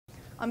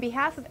On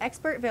behalf of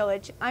Expert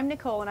Village, I'm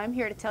Nicole and I'm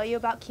here to tell you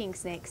about king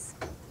snakes.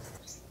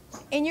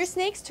 In your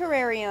snake's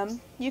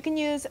terrarium, you can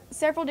use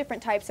several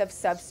different types of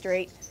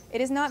substrate. It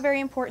is not very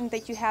important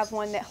that you have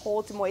one that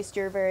holds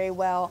moisture very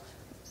well,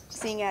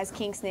 seeing as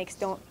king snakes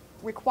don't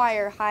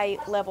require high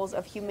levels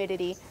of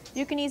humidity.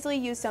 You can easily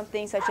use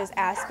something such as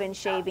Aspen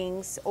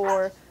Shavings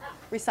or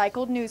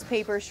recycled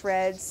newspaper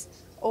shreds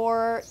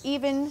or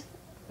even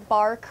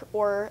bark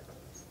or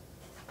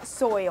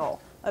soil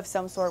of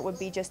some sort would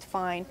be just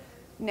fine.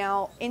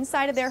 Now,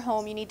 inside of their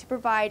home, you need to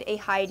provide a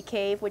hide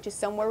cave, which is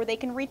somewhere where they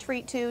can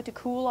retreat to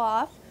cool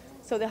off.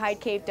 So the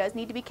hide cave does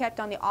need to be kept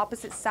on the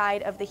opposite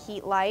side of the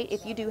heat light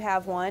if you do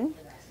have one.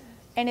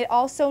 And it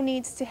also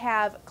needs to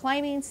have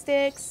climbing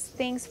sticks,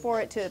 things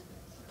for it to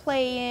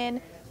play in,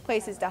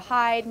 places to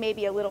hide,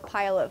 maybe a little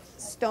pile of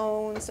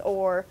stones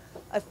or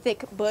a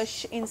thick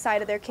bush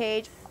inside of their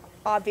cage.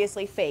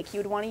 Obviously fake. You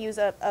would want to use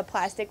a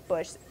plastic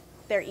bush.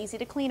 They're easy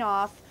to clean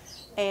off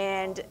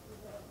and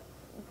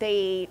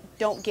they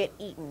don't get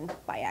eaten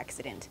by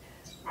accident.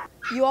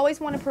 You always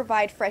want to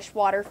provide fresh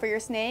water for your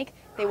snake.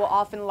 They will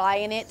often lie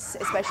in it,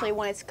 especially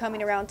when it's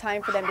coming around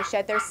time for them to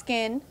shed their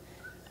skin,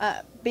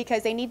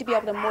 because they need to be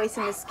able to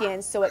moisten the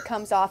skin so it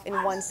comes off in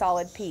one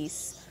solid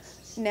piece.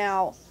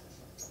 Now,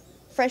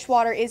 fresh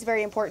water is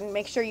very important.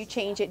 Make sure you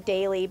change it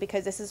daily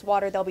because this is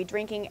water they'll be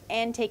drinking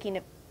and taking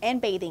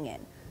and bathing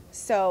in.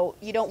 So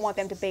you don't want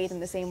them to bathe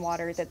in the same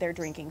water that they're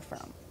drinking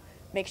from.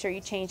 Make sure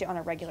you change it on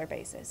a regular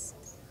basis.